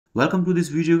Welcome to this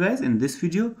video, guys. In this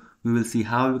video we will see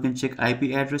how we can check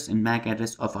IP address and MAC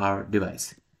address of our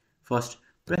device. First,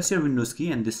 press your Windows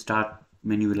key and this start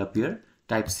menu will appear.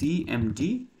 Type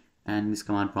cmd and this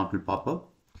command prompt will pop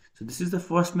up. So this is the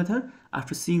first method.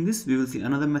 After seeing this, we will see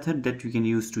another method that you can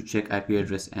use to check IP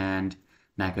address and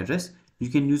MAC address. You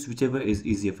can use whichever is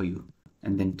easier for you,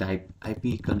 and then type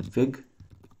ipconfig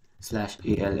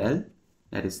 /all,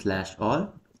 that is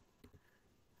 /all,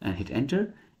 and hit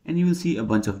enter, and you will see a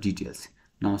bunch of details.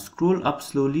 Now scroll up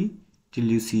slowly till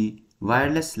you see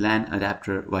wireless LAN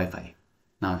adapter Wi-Fi.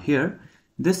 Now here,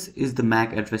 this is the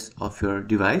MAC address of your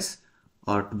device,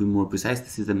 or to be more precise,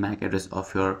 this is the MAC address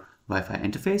of your Wi-Fi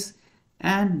interface,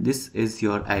 and this is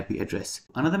your IP address.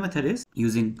 Another method is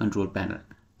using control panel.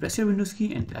 Press your Windows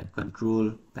key and type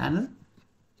control panel.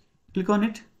 Click on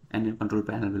it and your control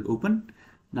panel will open.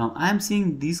 Now I am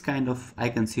seeing these kind of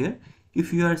icons here.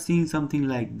 If you are seeing something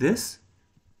like this,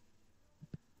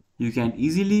 you can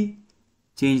easily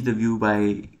change the view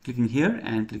by clicking here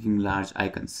and clicking large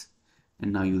icons.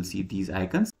 And now you will see these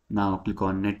icons. Now click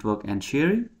on network and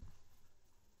sharing.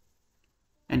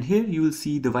 And here you will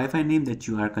see the Wi-Fi name that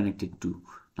you are connected to.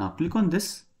 Now click on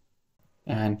this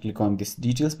and click on this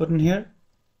details button here.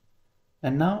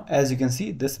 And now as you can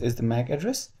see, this is the MAC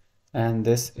address and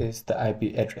this is the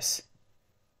IP address.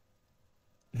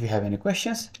 If you have any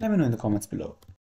questions, let me know in the comments below.